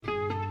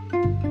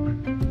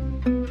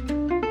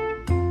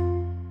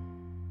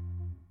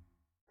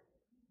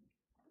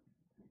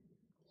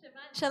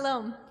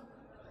Shalom.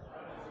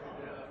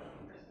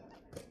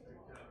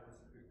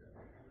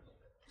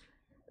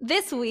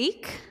 This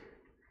week,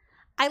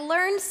 I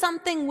learned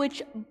something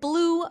which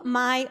blew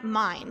my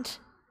mind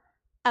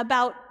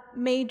about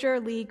Major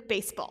League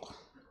Baseball.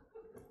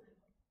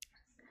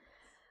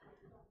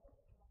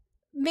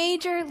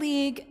 Major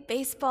League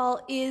Baseball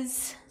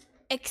is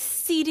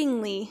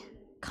exceedingly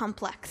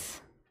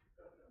complex.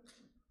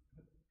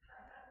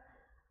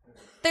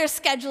 They're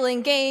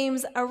scheduling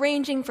games,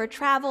 arranging for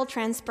travel,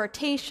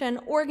 transportation,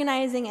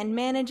 organizing and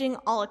managing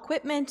all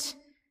equipment,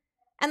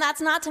 and that's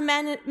not to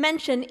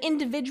mention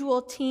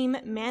individual team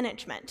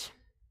management.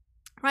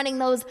 Running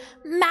those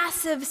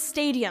massive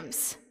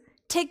stadiums,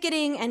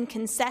 ticketing and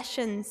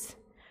concessions,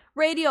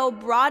 radio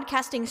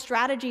broadcasting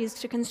strategies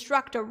to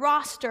construct a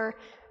roster,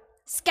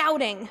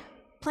 scouting,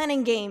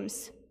 planning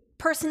games,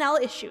 personnel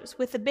issues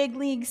with the big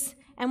leagues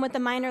and with the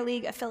minor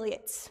league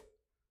affiliates.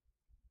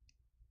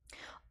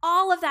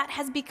 All of that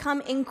has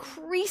become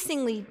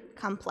increasingly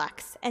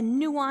complex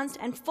and nuanced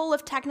and full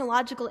of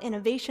technological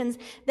innovations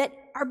that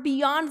are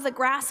beyond the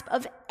grasp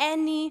of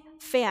any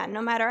fan,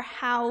 no matter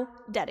how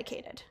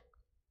dedicated.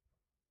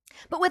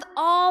 But with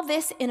all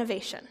this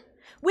innovation,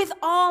 with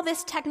all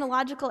this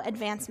technological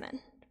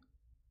advancement,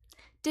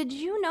 did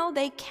you know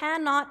they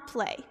cannot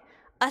play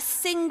a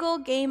single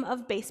game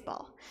of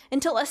baseball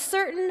until a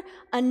certain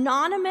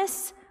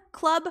anonymous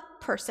club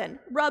person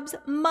rubs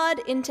mud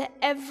into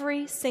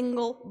every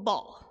single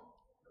ball?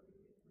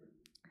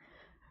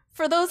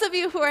 For those of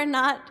you who are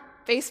not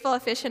baseball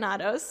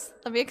aficionados,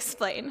 let me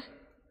explain.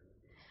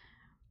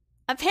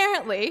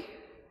 Apparently,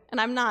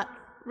 and I'm not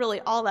really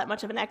all that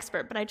much of an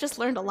expert, but I just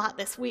learned a lot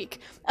this week.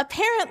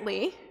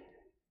 Apparently,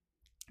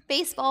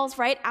 baseballs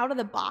right out of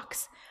the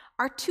box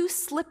are too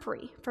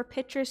slippery for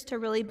pitchers to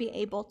really be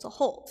able to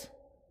hold.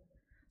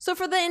 So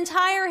for the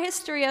entire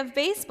history of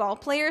baseball,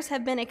 players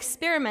have been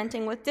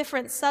experimenting with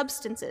different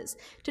substances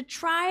to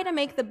try to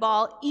make the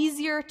ball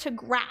easier to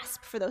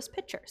grasp for those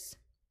pitchers.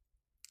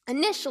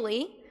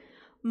 Initially,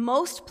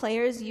 most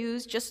players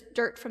use just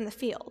dirt from the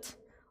field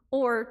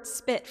or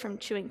spit from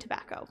chewing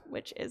tobacco,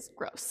 which is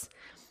gross.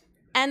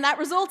 And that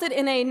resulted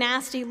in a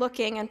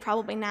nasty-looking and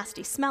probably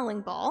nasty-smelling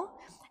ball,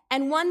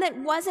 and one that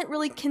wasn't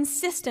really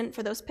consistent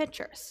for those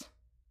pitchers.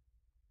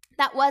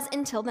 That was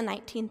until the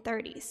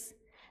 1930s.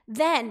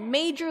 Then,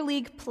 Major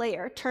League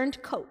player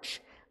turned coach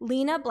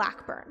Lena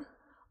Blackburn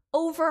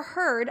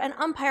overheard an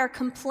umpire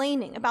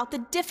complaining about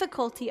the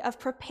difficulty of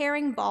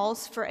preparing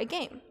balls for a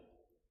game.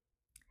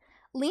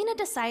 Lena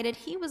decided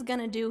he was going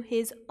to do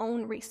his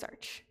own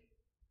research.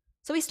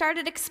 So he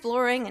started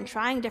exploring and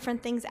trying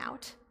different things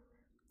out.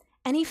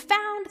 And he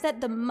found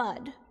that the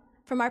mud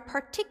from a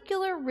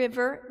particular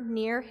river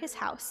near his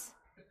house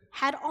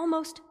had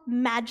almost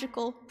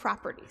magical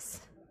properties.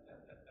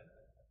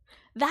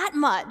 That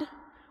mud,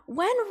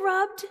 when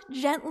rubbed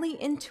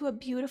gently into a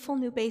beautiful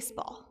new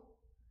baseball,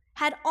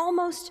 had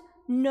almost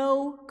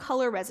no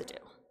color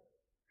residue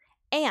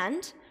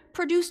and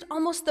produced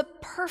almost the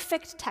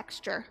perfect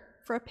texture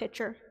for a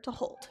pitcher to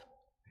hold.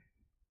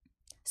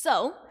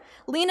 So,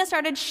 Lena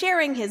started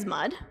sharing his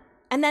mud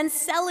and then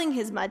selling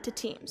his mud to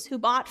teams who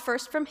bought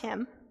first from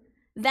him,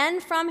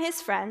 then from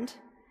his friend,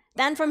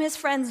 then from his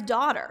friend's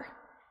daughter,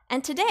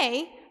 and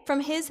today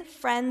from his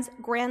friend's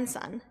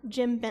grandson,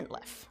 Jim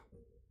Bintliff.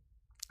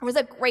 There was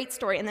a great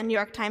story in the New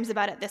York Times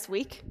about it this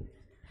week.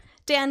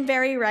 Dan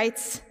Barry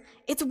writes,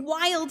 "It's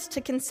wild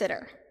to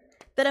consider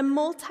that a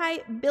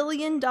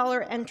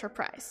multi-billion-dollar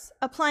enterprise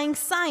applying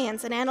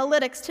science and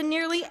analytics to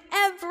nearly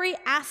every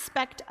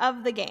aspect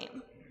of the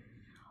game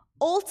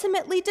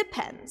ultimately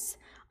depends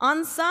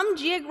on some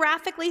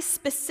geographically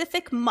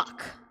specific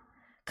muck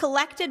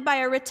collected by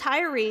a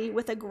retiree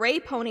with a gray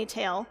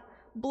ponytail,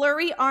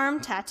 blurry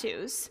arm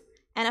tattoos,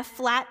 and a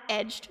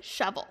flat-edged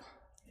shovel."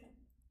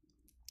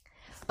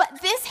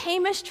 But this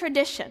Hamish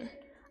tradition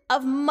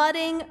of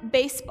mudding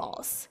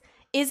baseballs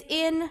is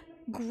in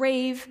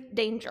grave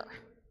danger.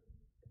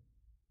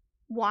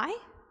 Why?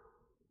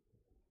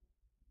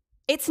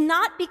 It's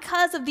not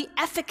because of the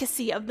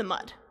efficacy of the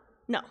mud,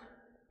 no.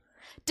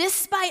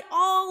 Despite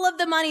all of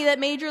the money that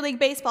Major League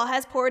Baseball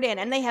has poured in,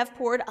 and they have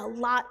poured a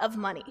lot of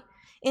money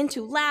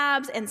into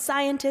labs and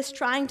scientists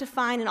trying to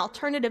find an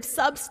alternative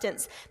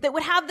substance that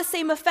would have the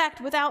same effect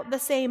without the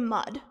same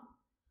mud,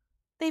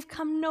 they've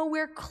come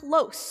nowhere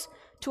close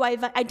to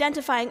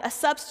identifying a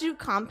substitute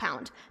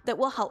compound that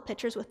will help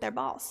pitchers with their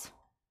balls.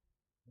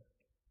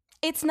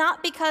 It's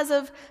not because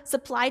of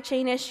supply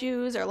chain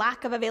issues or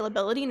lack of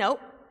availability,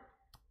 nope.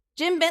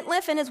 Jim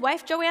Bintliff and his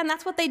wife Joanne,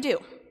 that's what they do.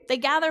 They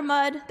gather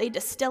mud, they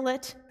distill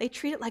it, they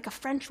treat it like a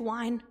French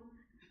wine.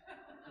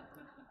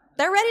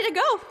 They're ready to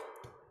go.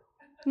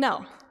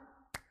 No.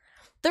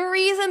 The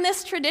reason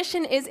this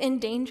tradition is in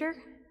danger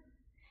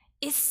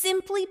is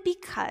simply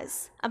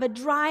because of a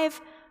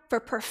drive for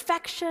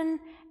perfection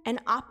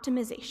and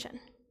optimization.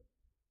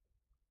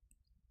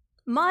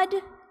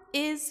 Mud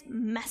is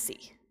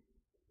messy.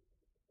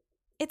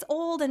 It's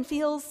old and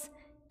feels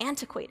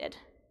antiquated.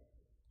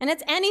 And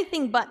it's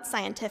anything but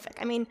scientific.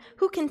 I mean,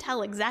 who can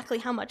tell exactly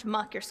how much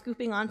muck you're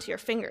scooping onto your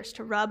fingers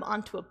to rub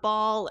onto a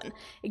ball and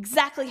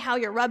exactly how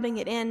you're rubbing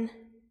it in?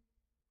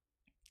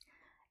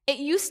 It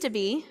used to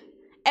be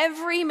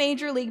every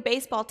Major League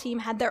Baseball team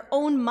had their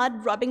own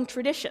mud rubbing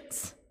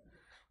traditions.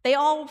 They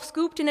all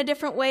scooped in a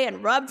different way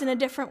and rubbed in a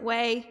different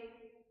way.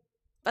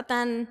 But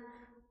then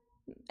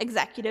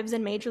executives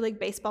in Major League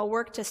Baseball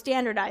worked to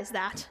standardize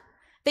that.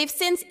 They've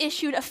since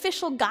issued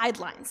official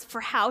guidelines for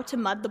how to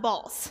mud the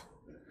balls.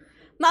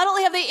 Not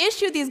only have they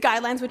issued these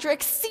guidelines, which are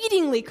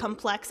exceedingly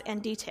complex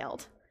and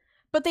detailed,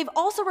 but they've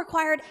also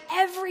required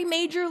every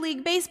Major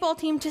League Baseball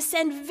team to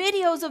send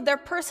videos of their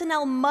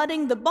personnel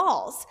mudding the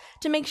balls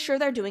to make sure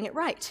they're doing it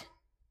right.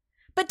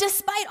 But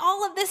despite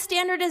all of this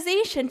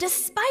standardization,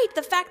 despite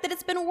the fact that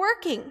it's been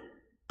working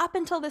up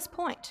until this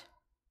point,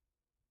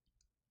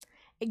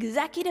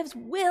 executives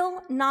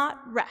will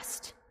not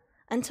rest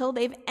until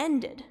they've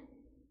ended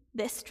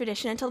this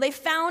tradition, until they've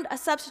found a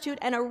substitute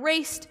and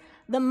erased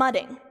the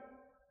mudding,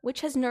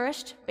 which has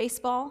nourished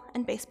baseball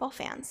and baseball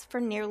fans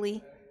for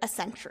nearly a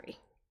century.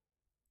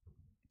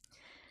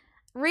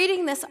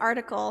 Reading this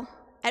article,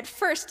 at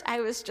first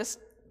I was just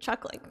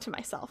chuckling to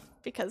myself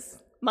because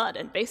mud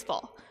and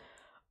baseball.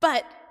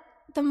 But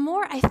the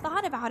more I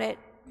thought about it,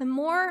 the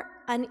more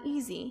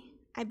uneasy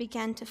I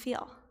began to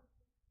feel.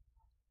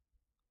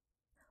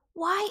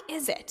 Why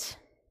is it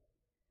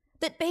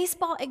that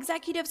baseball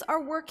executives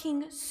are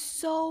working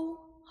so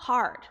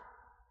hard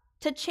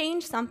to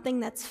change something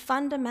that's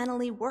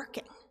fundamentally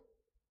working?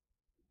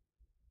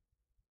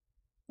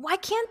 Why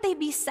can't they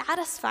be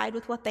satisfied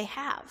with what they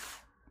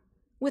have,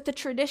 with the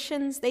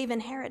traditions they've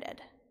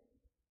inherited?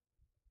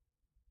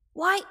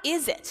 Why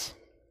is it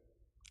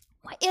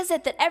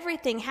that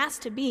everything has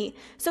to be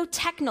so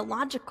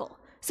technological,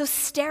 so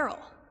sterile,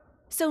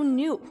 so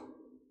new?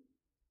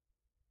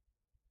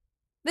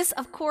 This,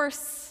 of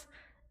course,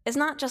 is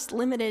not just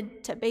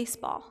limited to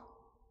baseball.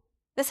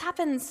 This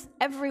happens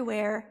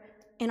everywhere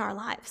in our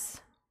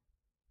lives.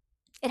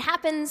 It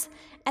happens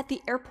at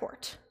the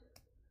airport,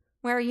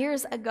 where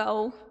years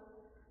ago,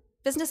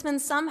 businessmen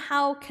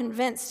somehow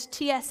convinced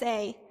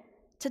TSA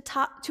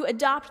to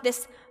adopt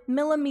this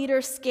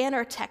millimeter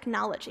scanner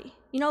technology.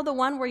 You know, the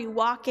one where you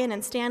walk in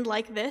and stand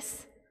like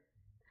this?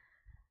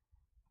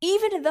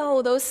 Even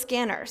though those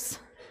scanners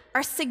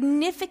are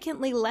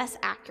significantly less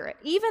accurate,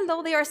 even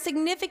though they are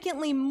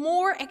significantly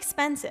more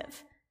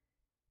expensive,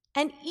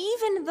 and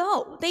even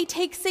though they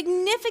take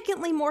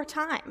significantly more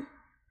time,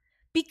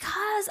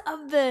 because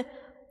of the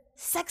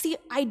sexy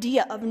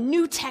idea of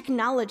new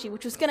technology,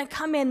 which was going to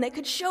come in that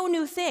could show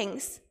new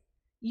things,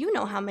 you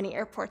know how many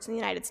airports in the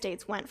United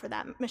States went for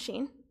that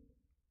machine.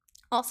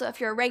 Also,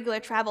 if you're a regular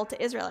travel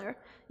to Israel,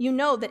 you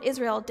know that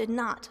Israel did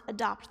not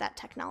adopt that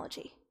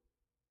technology.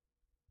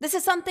 This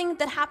is something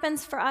that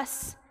happens for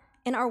us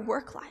in our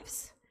work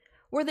lives,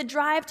 where the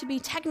drive to be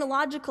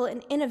technological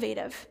and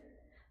innovative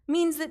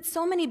means that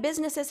so many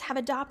businesses have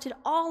adopted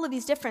all of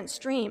these different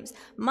streams,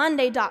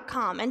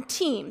 Monday.com and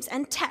Teams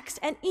and text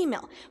and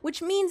email,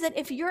 which means that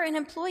if you're an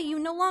employee, you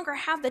no longer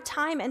have the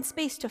time and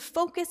space to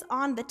focus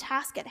on the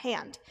task at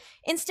hand.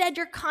 Instead,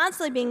 you're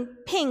constantly being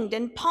pinged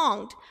and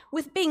ponged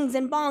with bings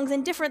and bongs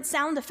and different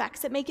sound effects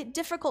that make it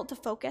difficult to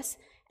focus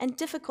and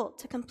difficult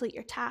to complete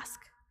your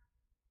task.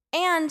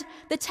 And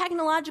the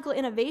technological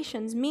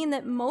innovations mean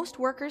that most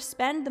workers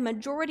spend the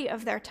majority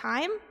of their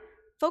time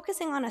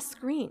focusing on a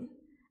screen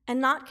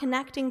and not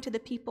connecting to the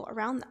people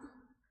around them,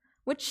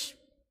 which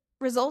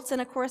results in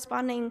a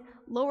corresponding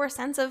lower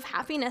sense of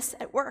happiness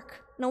at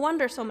work. No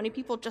wonder so many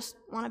people just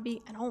want to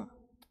be at home.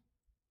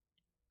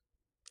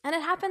 And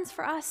it happens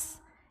for us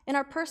in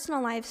our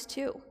personal lives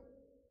too.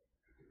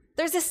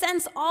 There's a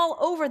sense all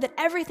over that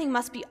everything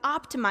must be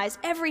optimized.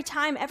 Every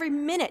time, every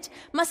minute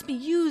must be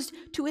used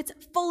to its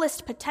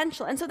fullest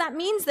potential. And so that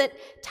means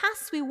that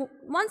tasks we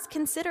once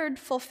considered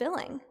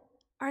fulfilling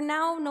are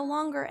now no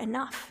longer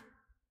enough.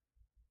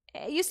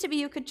 It used to be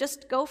you could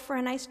just go for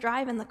a nice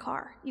drive in the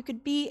car. You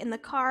could be in the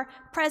car,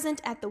 present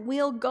at the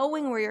wheel,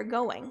 going where you're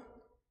going.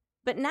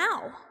 But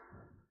now,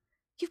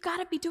 you've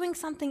got to be doing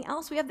something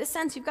else. We have this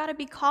sense you've got to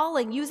be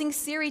calling, using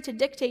Siri to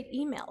dictate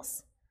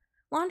emails.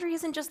 Laundry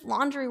isn't just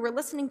laundry. We're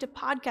listening to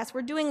podcasts.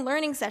 We're doing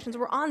learning sessions.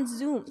 We're on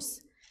Zooms.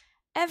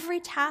 Every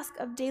task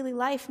of daily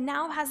life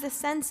now has this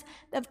sense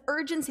of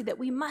urgency that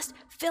we must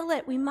fill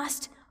it. We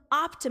must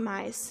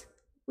optimize.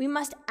 We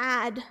must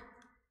add.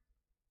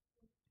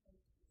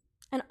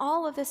 And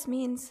all of this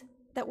means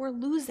that we're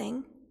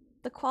losing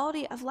the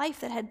quality of life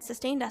that had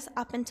sustained us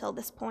up until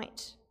this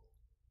point.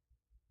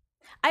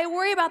 I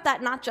worry about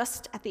that not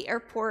just at the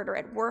airport or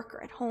at work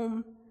or at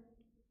home,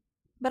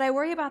 but I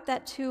worry about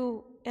that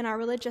too in our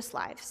religious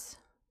lives.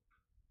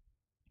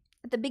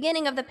 At the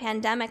beginning of the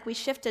pandemic, we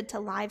shifted to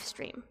live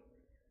stream,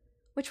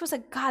 which was a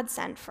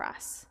godsend for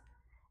us.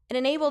 It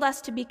enabled us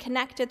to be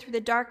connected through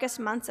the darkest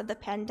months of the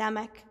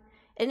pandemic.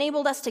 It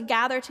enabled us to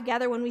gather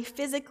together when we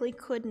physically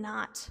could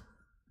not.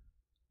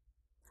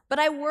 But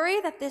I worry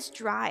that this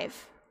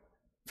drive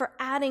for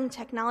adding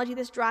technology,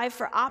 this drive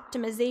for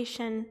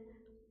optimization,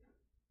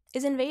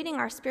 is invading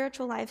our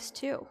spiritual lives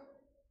too.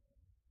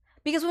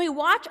 Because when we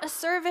watch a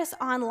service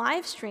on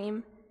live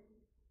stream,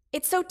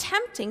 it's so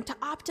tempting to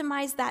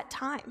optimize that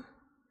time.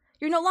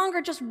 You're no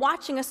longer just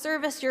watching a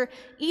service, you're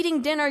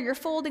eating dinner, you're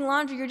folding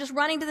laundry, you're just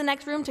running to the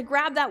next room to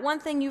grab that one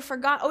thing you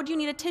forgot. Oh, do you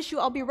need a tissue?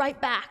 I'll be right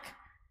back.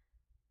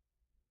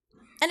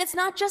 And it's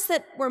not just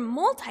that we're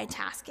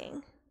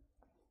multitasking,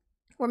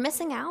 we're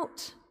missing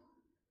out.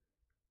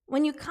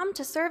 When you come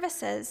to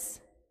services,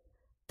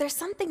 there's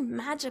something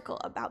magical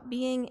about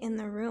being in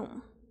the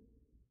room,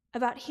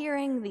 about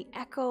hearing the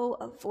echo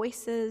of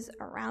voices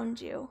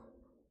around you,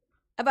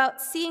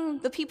 about seeing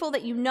the people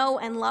that you know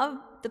and love,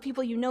 the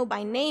people you know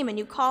by name and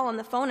you call on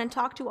the phone and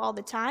talk to all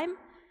the time,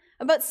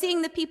 about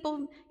seeing the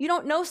people you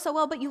don't know so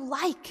well but you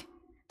like,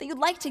 that you'd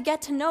like to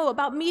get to know,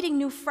 about meeting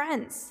new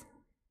friends.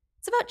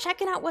 It's about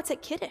checking out what's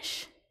at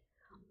Kiddush.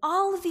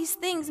 All of these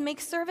things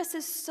make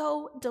services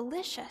so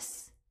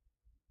delicious.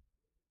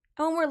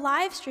 And when we're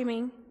live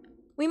streaming,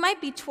 we might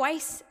be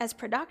twice as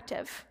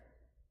productive,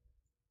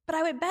 but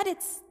I would bet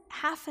it's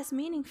half as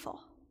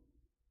meaningful.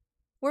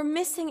 We're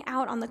missing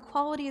out on the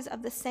qualities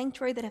of the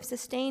sanctuary that have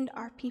sustained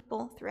our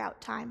people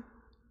throughout time.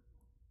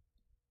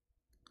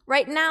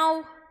 Right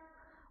now,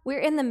 we're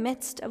in the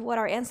midst of what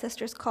our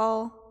ancestors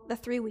call the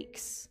 3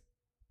 weeks.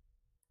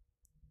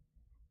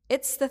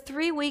 It's the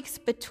 3 weeks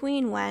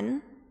between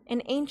when,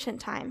 in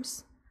ancient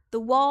times, the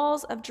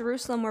walls of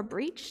Jerusalem were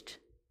breached,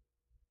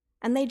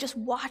 and they just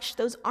watched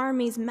those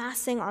armies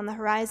massing on the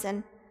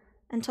horizon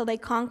until they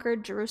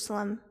conquered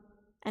Jerusalem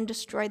and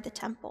destroyed the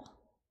temple.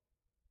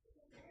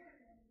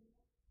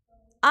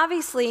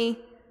 Obviously,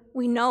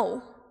 we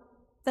know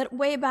that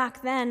way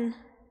back then,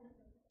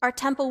 our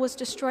temple was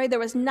destroyed. There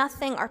was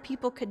nothing our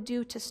people could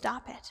do to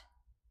stop it.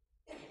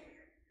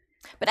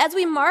 But as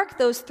we mark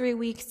those 3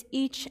 weeks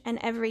each and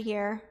every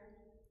year,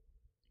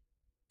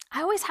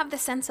 I always have the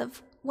sense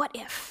of, what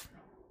if?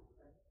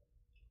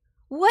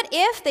 What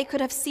if they could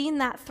have seen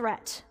that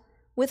threat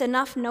with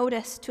enough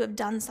notice to have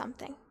done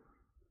something?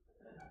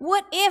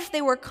 What if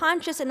they were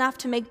conscious enough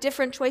to make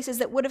different choices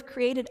that would have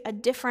created a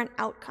different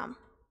outcome?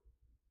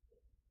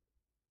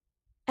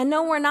 And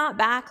no, we're not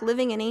back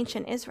living in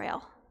ancient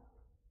Israel.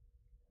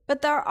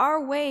 But there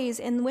are ways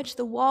in which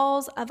the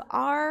walls of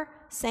our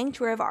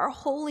sanctuary, of our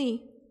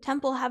holy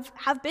temple,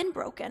 have been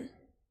broken.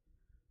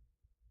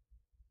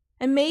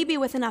 And maybe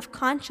with enough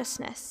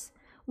consciousness,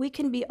 we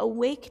can be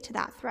awake to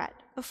that threat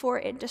before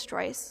it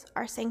destroys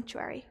our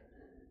sanctuary.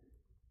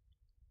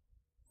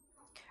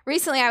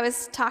 Recently, I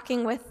was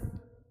talking with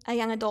a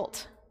young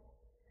adult.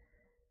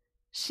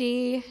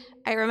 I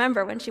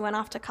remember when she went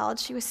off to college,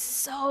 she was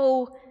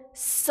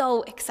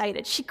so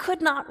excited. She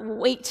could not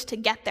wait to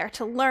get there,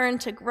 to learn,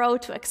 to grow,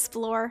 to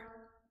explore.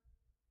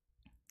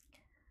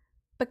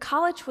 But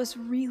college was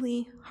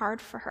really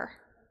hard for her.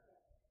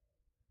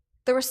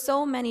 There were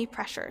so many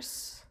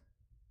pressures.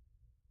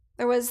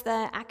 There was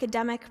the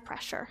academic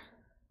pressure,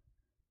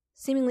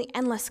 seemingly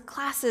endless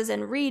classes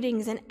and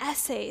readings and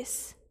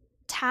essays,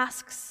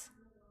 tasks.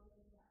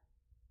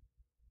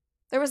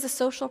 There was the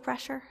social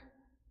pressure,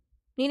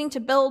 needing to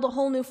build a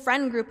whole new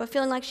friend group, of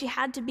feeling like she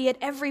had to be at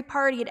every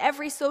party, at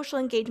every social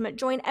engagement,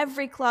 join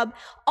every club,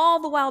 all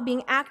the while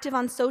being active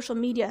on social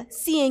media,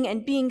 seeing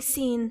and being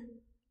seen.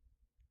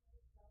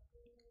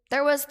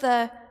 There was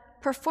the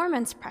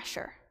performance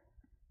pressure,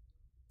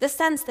 the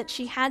sense that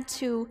she had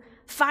to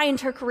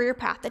find her career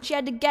path, that she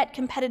had to get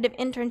competitive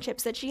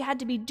internships, that she had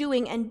to be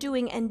doing and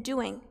doing and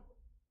doing.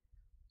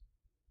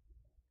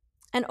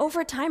 And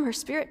over time, her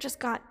spirit just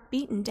got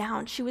beaten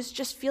down. She was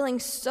just feeling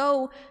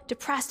so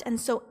depressed and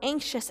so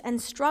anxious and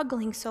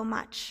struggling so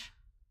much.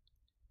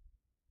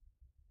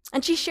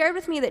 And she shared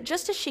with me that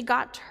just as she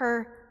got to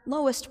her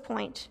lowest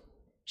point,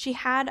 she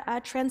had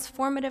a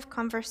transformative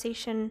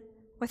conversation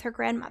with her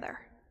grandmother.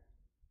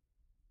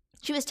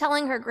 She was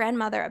telling her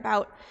grandmother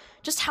about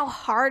just how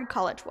hard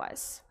college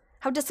was,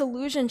 how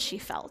disillusioned she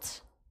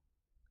felt.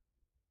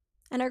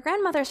 And her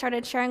grandmother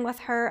started sharing with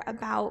her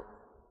about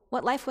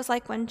what life was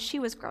like when she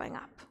was growing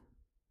up.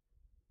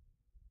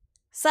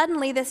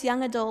 Suddenly, this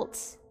young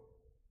adult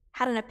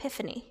had an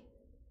epiphany.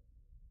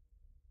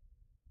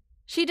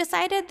 She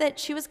decided that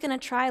she was going to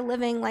try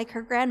living like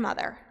her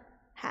grandmother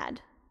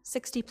had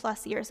 60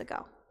 plus years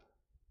ago.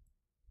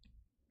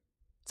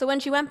 So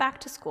when she went back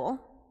to school,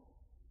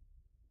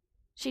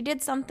 she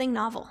did something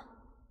novel.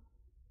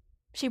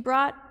 She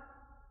brought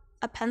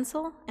a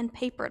pencil and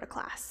paper to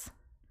class,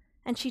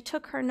 and she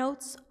took her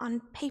notes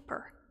on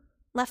paper,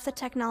 left the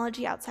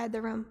technology outside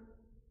the room.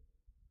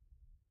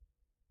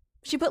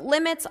 She put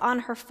limits on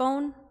her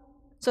phone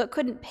so it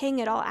couldn't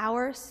ping at all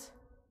hours,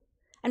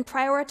 and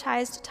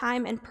prioritized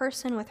time in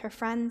person with her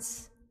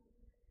friends.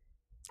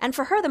 And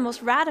for her, the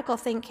most radical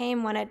thing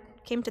came when it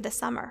came to the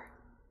summer.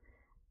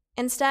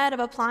 Instead of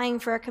applying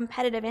for a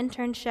competitive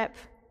internship,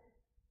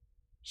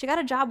 she got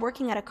a job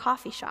working at a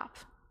coffee shop,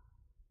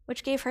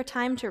 which gave her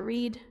time to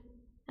read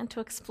and to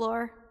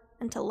explore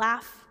and to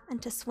laugh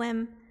and to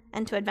swim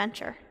and to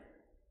adventure.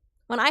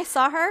 When I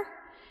saw her,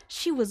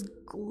 she was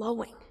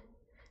glowing.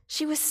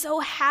 She was so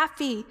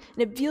happy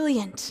and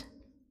ebullient.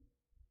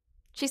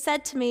 She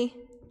said to me,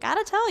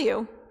 "Gotta tell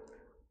you,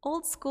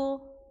 old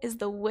school is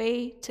the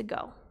way to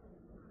go.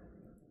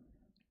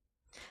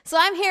 So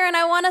I'm here and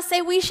I want to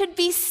say we should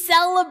be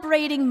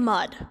celebrating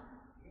mud.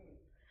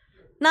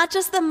 Not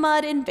just the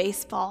mud in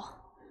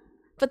baseball,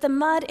 but the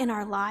mud in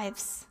our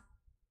lives.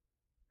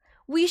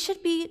 We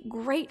should be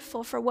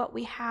grateful for what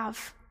we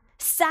have,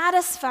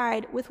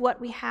 satisfied with what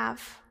we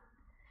have.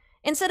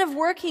 Instead of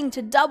working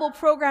to double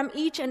program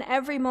each and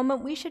every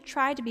moment, we should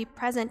try to be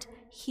present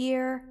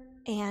here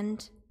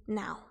and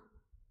now.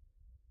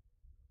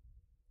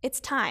 It's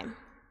time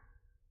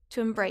to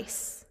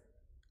embrace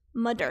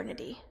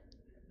modernity.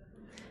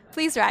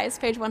 Please rise,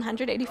 page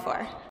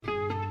 184.